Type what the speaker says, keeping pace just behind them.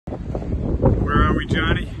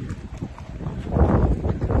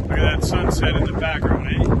sunset in the background,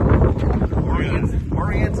 eh?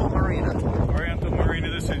 Oriental Marina. Oriental Marina.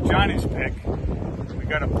 This is Johnny's pick. We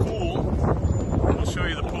got a pool. I'll show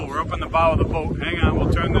you the pool. We're up on the bow of the boat. Hang on,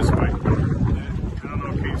 we'll turn this way. I don't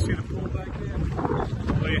know if you see the pool back there.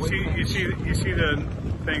 Well, you see the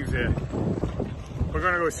things there. We're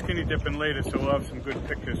gonna go skinny dipping later, so we'll have some good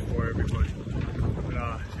pictures for everybody.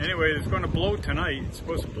 But anyway, it's going to blow tonight. It's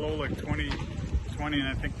supposed to blow like 20, and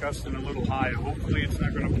I think gusting a little higher. Hopefully it's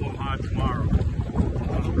not going to blow hard tomorrow.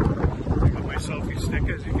 I got my selfie stick,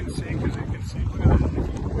 as you can see, because you can see, look at that,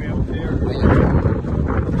 way up there.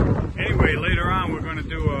 Anyway, later on we're going to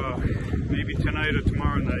do maybe tonight or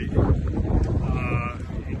tomorrow night,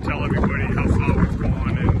 and tell everybody how far we've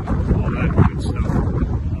gone and all that good stuff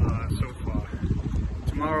so far.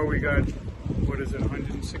 Tomorrow we got, what is it,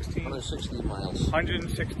 116? 116 miles.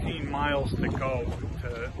 116 miles to go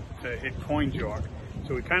to hit Coin Jaw.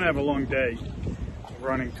 So we kind of have a long day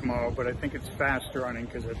running tomorrow, but I think it's fast running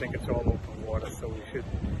because I think it's all open water, so we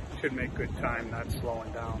should make good time, not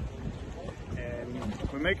slowing down. And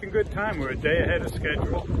we're making good time. We're a day ahead of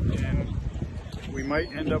schedule, and we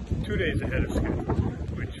might end up 2 days ahead of schedule,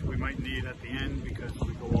 which we might need at the end because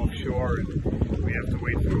we go offshore and we have to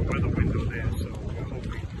wait through a weather window there, so we're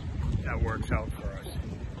hoping that works out for us.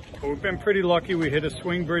 But we've been pretty lucky. We hit a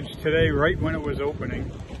swing bridge today right when it was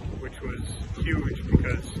opening, which was huge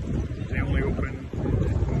because they only open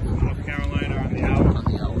North Carolina on the hour. On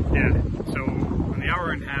the hour. Yeah, so on the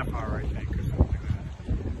hour and a half hour, I think, or something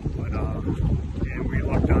like that. But and we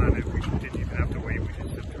looked on it. We didn't even have to wait. We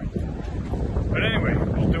just did right there. But anyway,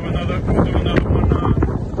 we'll do another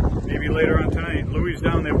one maybe later on tonight. Louis is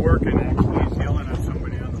down there working. Actually, he's yelling at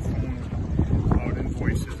somebody on the phone about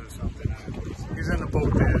invoices or something. He's in the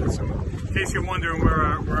boat there. So in case you're wondering where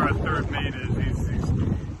our third mate is, he's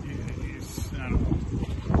I don't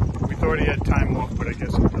know. We thought he had time off, but I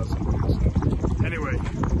guess he doesn't.